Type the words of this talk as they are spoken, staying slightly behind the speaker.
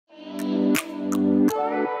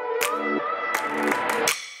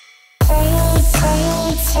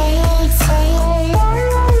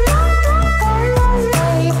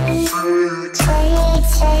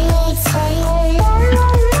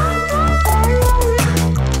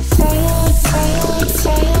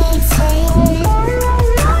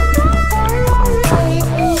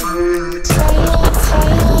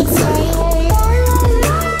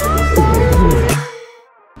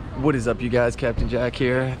is up, you guys? Captain Jack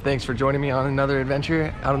here. Thanks for joining me on another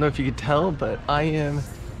adventure. I don't know if you could tell, but I am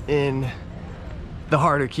in the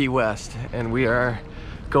heart of Key West, and we are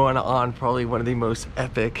going on probably one of the most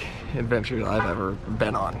epic adventures I've ever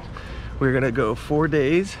been on. We're gonna go 4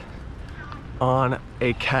 days on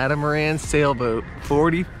a catamaran sailboat,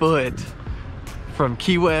 40 foot from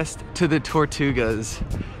Key West to the Tortugas,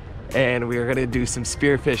 and we are gonna do some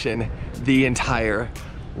spearfishing the entire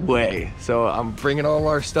way. So I'm bringing all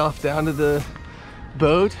our stuff down to the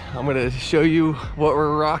boat. I'm gonna show you what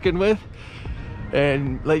we're rocking with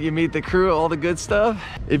and let you meet the crew, all the good stuff.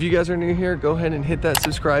 If you guys are new here, go ahead and hit that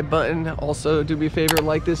subscribe button. Also, do me a favor,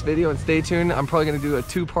 like this video and stay tuned. I'm probably gonna do a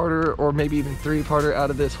 2-parter or maybe even 3-parter out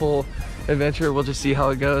of this whole adventure. We'll just see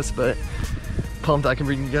how it goes, but pumped I can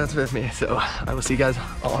bring you guys with me. So I will see you guys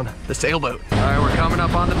on the sailboat. All right, we're coming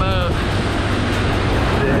up on the boat.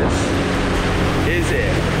 This is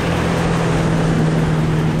it.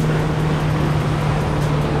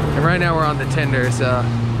 And right now we're on the tender, so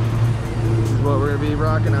this is what we're gonna be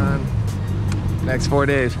rocking on next 4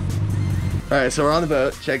 days. All right, so we're on the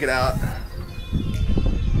boat. Check it out.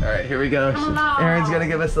 All right, here we go. Erinn's gonna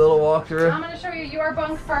give us a little walkthrough. I'm gonna show you your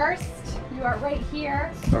bunk first. You are right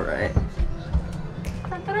here. All right.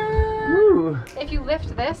 Woo. If you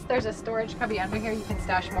lift this, there's a storage cubby under here. You can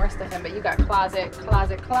stash more stuff in, but you got closet,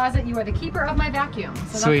 closet, closet. You are the keeper of my vacuum,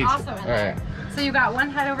 so Sweet. that's also in there. Right. So you got one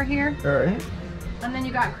head over here. All right. And then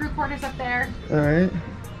you got crew quarters up there. All right.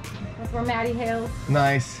 That's where Matty hails.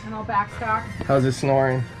 Nice. And all backstock. How's it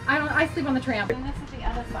snoring? I sleep on the tramp. And this is the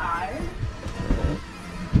other side.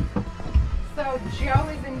 So Joe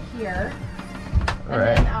is in here. All and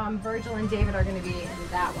right. then Virgil and David are going to be in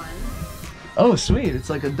that one. Oh, sweet. It's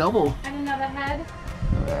like a double. And another head.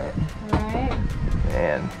 All right. All right.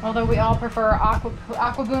 Man. Although we all prefer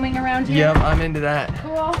aqua booming around here. Yep, I'm into that.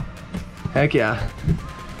 Cool. Heck yeah.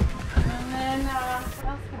 And then, what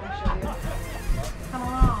else can I show you? Come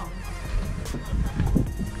along.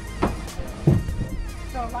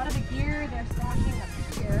 So a lot of the gear, they're stashing up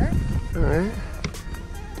here. All right.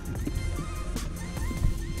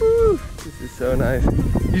 Woo, this is so nice.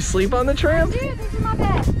 You sleep on the tramp? Dude, this is my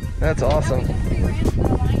bed. That's awesome. We just rearranged the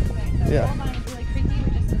line today, so Yeah. the old line was really creaky. We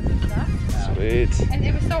just did some stuff. Sweet. And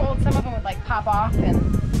it was so old, some of them would like pop off, and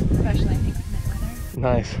especially in inclement weather.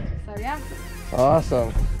 Nice. So yeah.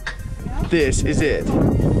 Awesome. Yeah. This is it.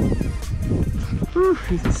 Whew,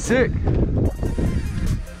 this is sick. Good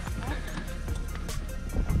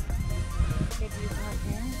view from up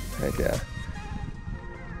here. Heck yeah.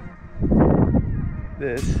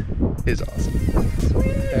 This is awesome.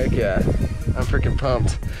 Sweet. Heck yeah. I'm freaking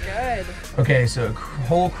pumped. Good. Okay, so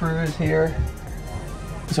whole crew is here.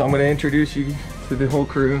 So I'm gonna introduce you to the whole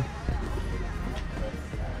crew.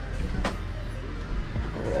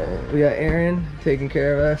 Alright, we got Erinn taking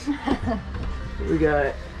care of us. We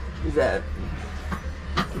got, who's that?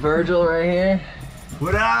 Virgil right here.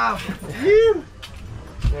 What up? And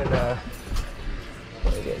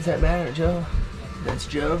is that Matt or Joe? That's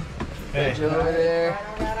Joe. Hey. Joe over there.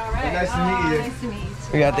 All right. Nice to meet you. Nice to meet you.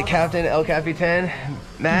 We got the captain, El Capitan,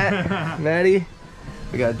 Matt, Matty.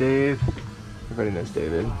 We got Dave. Everybody knows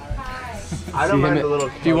David. I don't mind the little.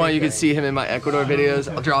 If you want, you can see him in my Ecuador videos.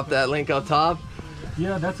 I'll drop that link up top.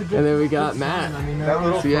 Yeah, that's a good. And then we got Matt. I mean, That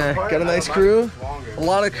little So yeah, got a nice crew. A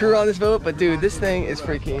lot of crew on this boat, but dude, this thing is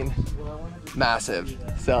freaking massive.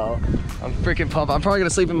 So I'm freaking pumped. I'm probably gonna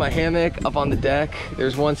sleep in my hammock up on the deck.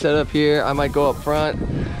 There's one set up here. I might go up front,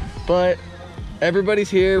 but everybody's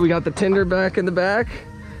here. We got the tinder back in the back.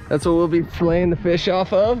 That's what we'll be filleting the fish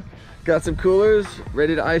off of. Got some coolers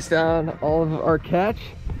ready to ice down all of our catch.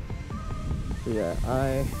 So yeah,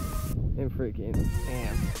 I am freaking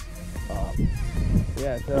amped up.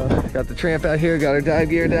 Yeah, so got the tramp out here, got our dive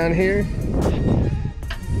gear down here.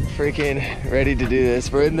 Freaking ready to do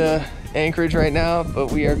this. We're in the anchorage right now,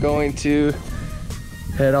 but we are going to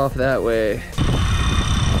head off that way.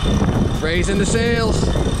 Raising the sails.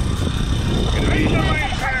 Gonna be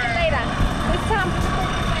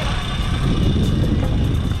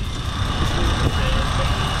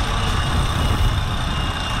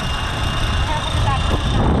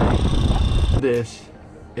This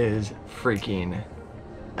is freaking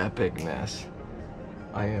epicness.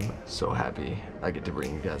 I am so happy I get to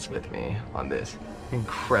bring you guys with me on this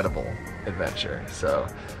incredible adventure. So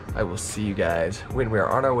I will see you guys when we are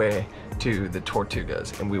on our way to the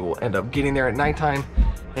Tortugas, and we will end up getting there at nighttime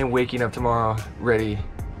and waking up tomorrow ready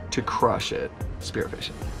to crush it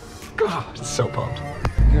spearfishing. God, so pumped.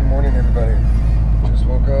 Good morning, everybody. Just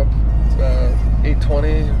woke up. It's about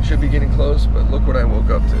 8:20. Should be getting close, but look what I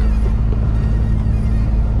woke up to.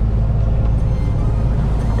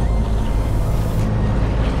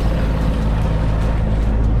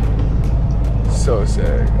 So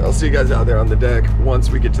sick. I'll see you guys out there on the deck once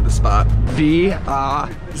we get to the spot. We are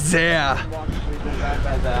there.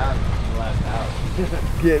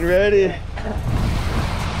 Getting ready. Alright,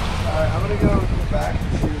 I'm gonna go back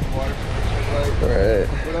and see what the water pressure is like. Alright.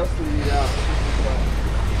 What else do we need out?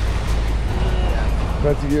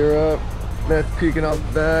 About to gear up. Matt's peeking off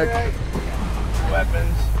the back.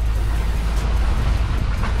 Weapons.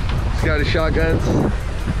 He's got his shotguns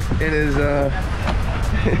in his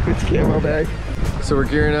his camo bag. So we're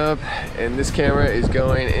gearing up, and this camera is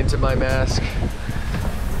going into my mask.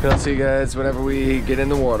 And I'll see you guys whenever we get in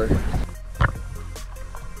the water.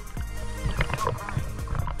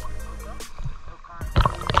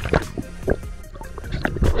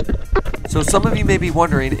 So some of you may be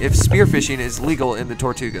wondering if spearfishing is legal in the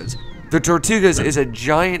Tortugas. The Tortugas is a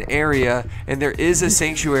giant area, and there is a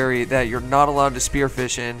sanctuary that you're not allowed to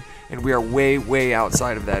spearfish in, and we are way, way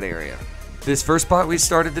outside of that area. This first spot we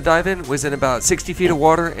started to dive in was in about 60 feet of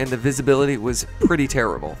water, and the visibility was pretty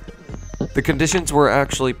terrible. The conditions were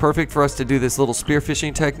actually perfect for us to do this little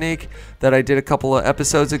spearfishing technique that I did a couple of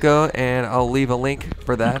episodes ago, and I'll leave a link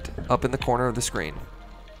for that up in the corner of the screen.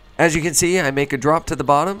 As you can see, I make a drop to the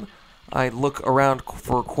bottom. I look around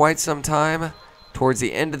for quite some time. Towards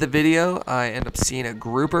the end of the video, I end up seeing a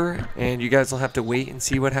grouper, and you guys will have to wait and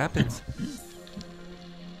see what happens.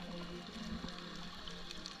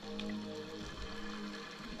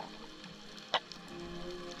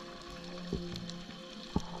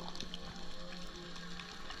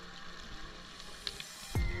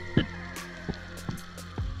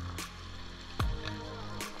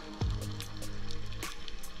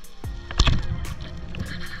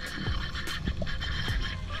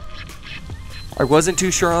 I wasn't too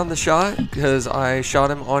sure on the shot because I shot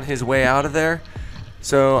him on his way out of there,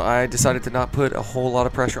 so I decided to not put a whole lot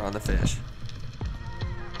of pressure on the fish.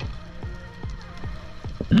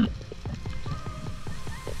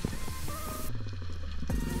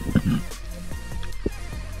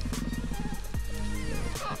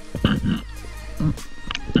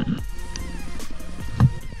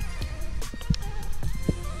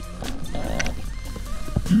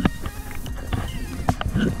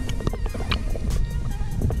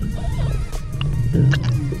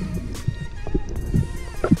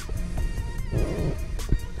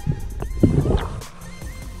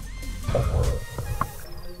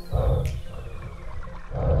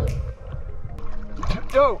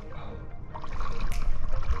 Yo!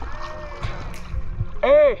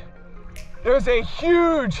 Hey! There's a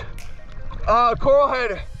huge coral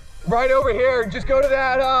head right over here. Just go to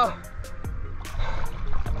that,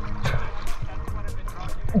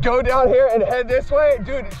 go down here and head this way.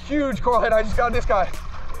 Dude, huge coral head. I just got this guy.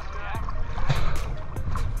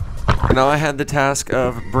 Now I had the task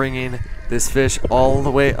of bringing this fish all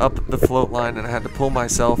the way up the float line, and I had to pull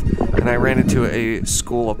myself, and I ran into a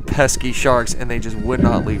school of pesky sharks, and they just would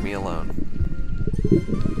not leave me alone.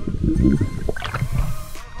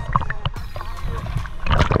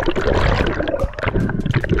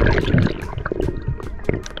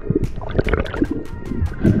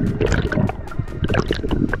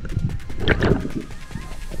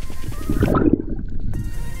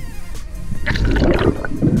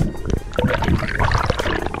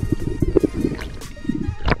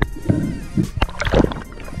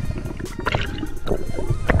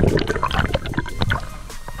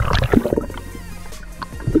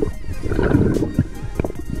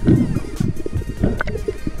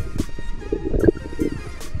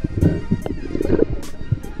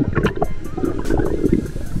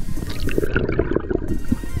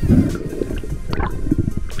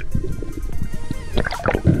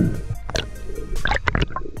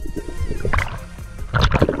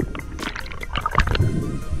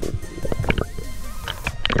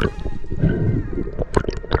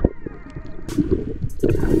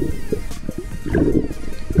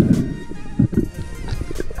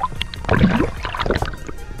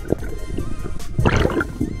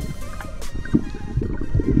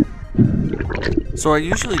 So I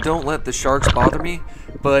usually don't let the sharks bother me,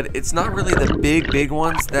 but it's not really the big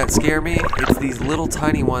ones that scare me. It's these little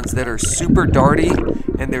tiny ones that are super darty,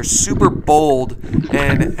 and they're super bold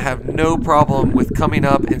and have no problem with coming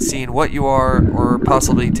up and seeing what you are, or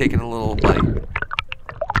possibly taking a little bite.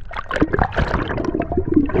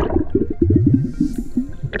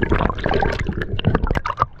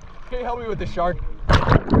 Can you help me with the shark?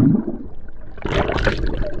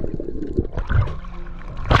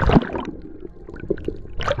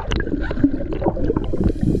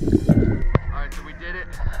 Alright, so we did it.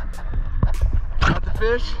 Got the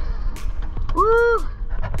fish. Woo!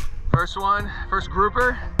 First one, first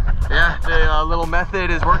grouper. Yeah, the little method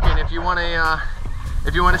is working. If you want a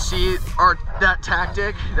if you want to see that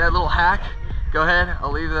tactic, that little hack, go ahead.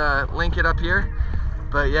 I'll leave the link it up here.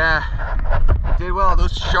 But yeah, did well.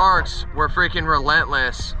 Those sharks were freaking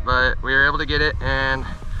relentless, but we were able to get it, and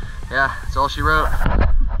yeah, that's all she wrote.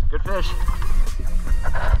 Good fish.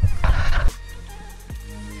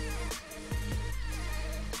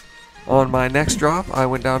 On my next drop, I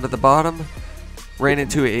went down to the bottom, ran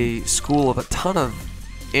into a school of a ton of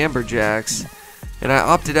amberjacks, and I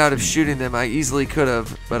opted out of shooting them. I easily could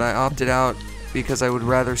have, but I opted out because I would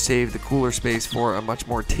rather save the cooler space for a much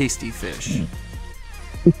more tasty fish.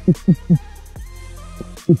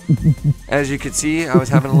 As you can see, I was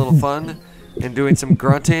having a little fun and doing some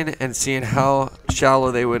grunting and seeing how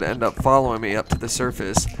shallow they would end up following me up to the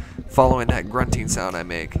surface, following that grunting sound I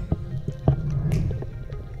make.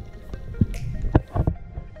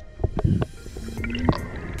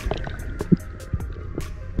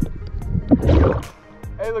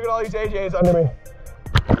 Hey, look at all these AJs under me.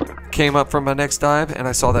 Came up from my next dive and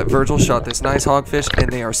I saw that Virgil shot this nice hogfish,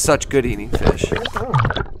 and they are such good eating fish.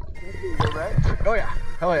 Oh yeah,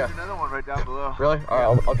 hell yeah. There's another one right down below. Really?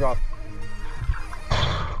 All right, I'll drop.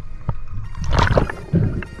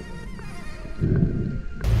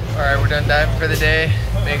 All right, we're done diving for the day.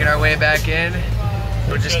 Making our way back in.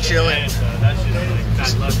 We're just chilling.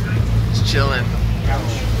 Just chilling.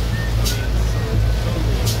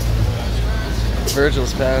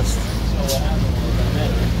 Virgil's passed.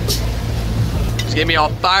 Just get me all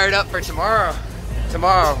fired up for tomorrow.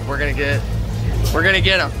 Tomorrow we're gonna get them. We're gonna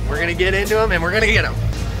get into them, and we're gonna get them.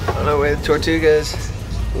 On our way to Tortugas.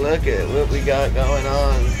 Look at what we got going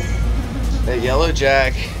on. That yellow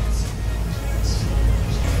jack.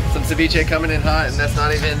 Some ceviche coming in hot, and that's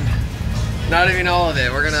not even all of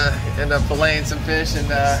it. We're gonna end up filleting some fish and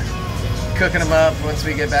cooking them up once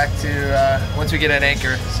we get back to once we get at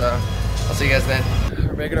anchor. So I'll see you guys then.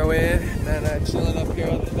 We're making our way in and chilling up here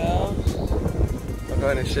on the bow. I'll go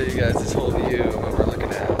ahead and show you guys this whole view of what we're looking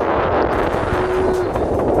at.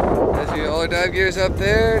 As you all our dive gears up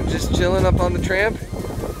there, just chilling up on the tramp.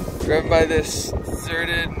 Driving by this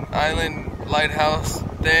deserted island lighthouse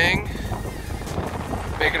thing.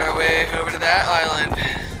 Making our way over to that island.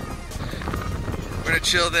 We're gonna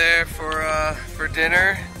chill there for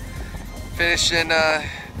dinner. Finishing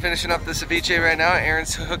up the ceviche right now.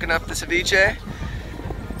 Erinn's hooking up the ceviche.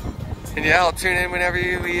 And yeah, I'll tune in whenever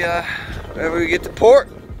we get to port.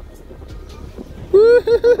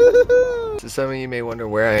 So some of you may wonder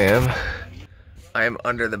where I am. I am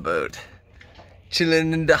under the boat,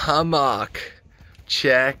 chilling in the hammock.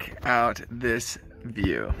 Check out this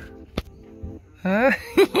view. Huh?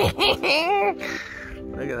 Look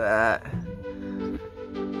at that.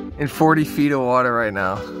 In 40 feet of water right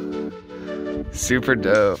now. Super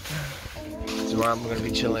dope. This is where I'm gonna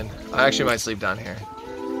be chilling. I actually might sleep down here.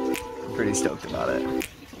 I'm pretty stoked about it.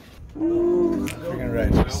 Freaking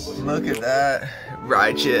righteous. Look at that.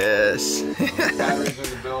 Righteous. Batteries in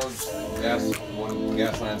the build,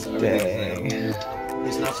 gas lines, everything's there.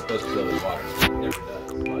 He's not supposed to build his water. He never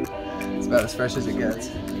does. It's about as fresh as it gets.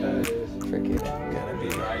 Freaking gonna be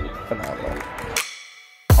phenomenal.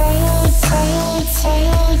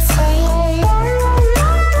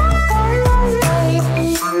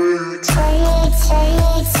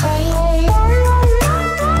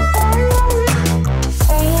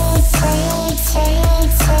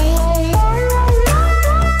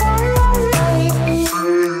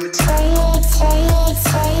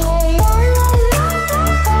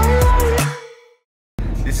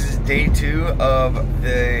 Day 2 of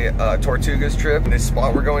the Tortugas trip. This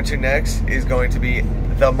spot we're going to next is going to be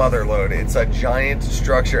the Motherlode. It's a giant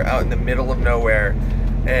structure out in the middle of nowhere,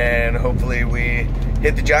 and hopefully we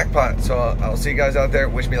hit the jackpot. So I'll see you guys out there.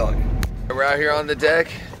 Wish me luck. We're out here on the deck.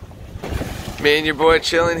 Me and your boy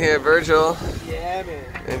chilling here, Virgil. Yeah, man.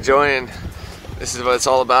 Enjoying. This is what it's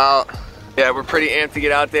all about. Yeah, we're pretty amped to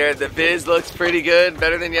get out there. The viz looks pretty good,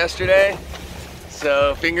 better than yesterday.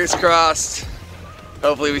 So fingers crossed.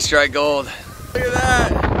 Hopefully we strike gold. Look at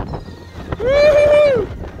that! Woo!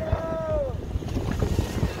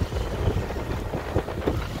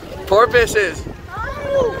 Porpoises!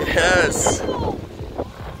 Yes!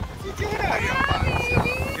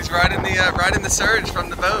 He's riding the surge from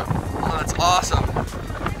the boat. Oh, that's awesome.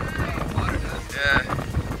 Yeah.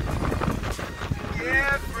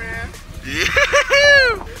 Yeah, friend.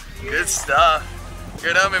 Yeah! Good stuff.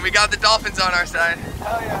 Good omen. We got the dolphins on our side.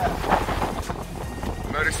 Hell yeah.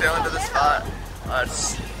 Motor sailing to the spot. Oh,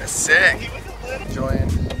 that's sick. Enjoying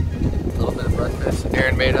a little bit of breakfast.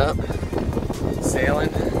 Erinn made up.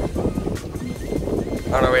 Sailing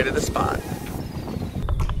on our way to the spot.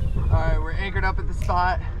 Alright, we're anchored up at the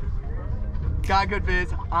spot. Got good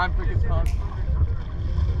viz. I'm freaking pumped.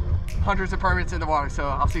 hundreds of permits in the water, so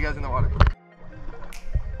I'll see you guys in the water.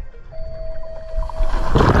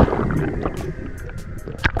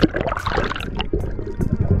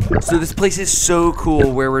 So this place is so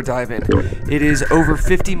cool where we're diving. It is over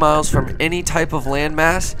 50 miles from any type of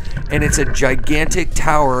landmass, and it's a gigantic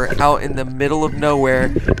tower out in the middle of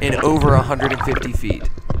nowhere and over 150 feet.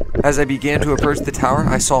 As I began to approach the tower,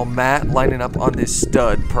 I saw Matt lining up on this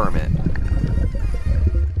stud permit.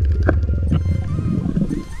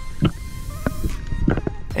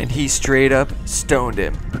 And he straight up stoned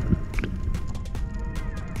him.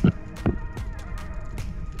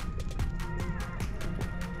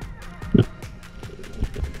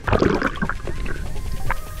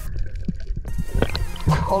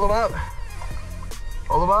 Hold them up.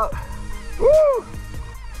 Hold them up. Woo!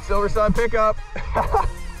 Silver side pickup.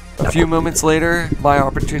 A few moments later, my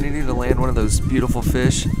opportunity to land one of those beautiful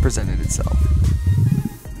fish presented itself.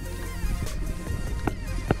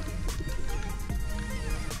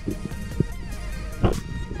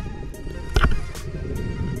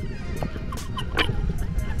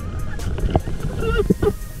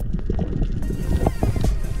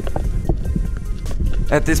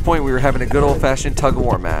 At this point, we were having a good old-fashioned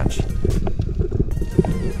tug-of-war match.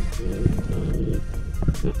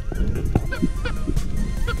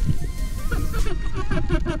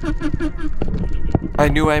 I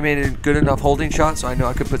knew I made a good enough holding shot, so I knew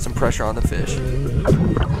I could put some pressure on the fish.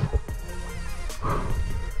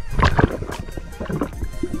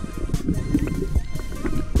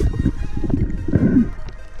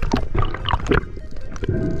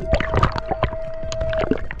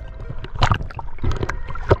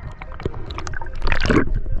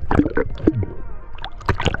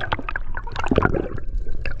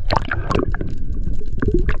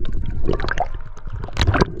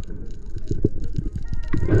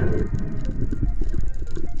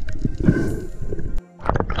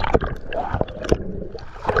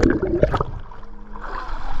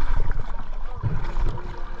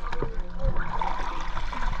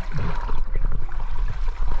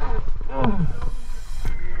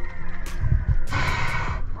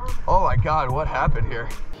 Oh my God, what happened here?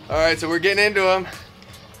 All right, so we're getting into them.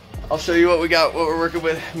 I'll show you what we got, what we're working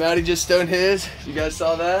with. Matty just stoned his. You guys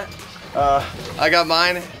saw that? I got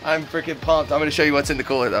mine. I'm freaking pumped. I'm gonna show you what's in the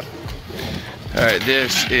cooler though. All right,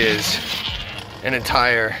 this is an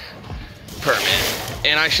entire permit.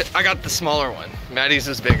 And I got the smaller one. Matty's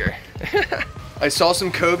is bigger. I saw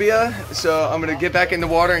some cobia, so I'm gonna get back in the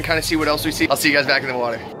water and kind of see what else we see. I'll see you guys back in the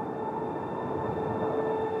water.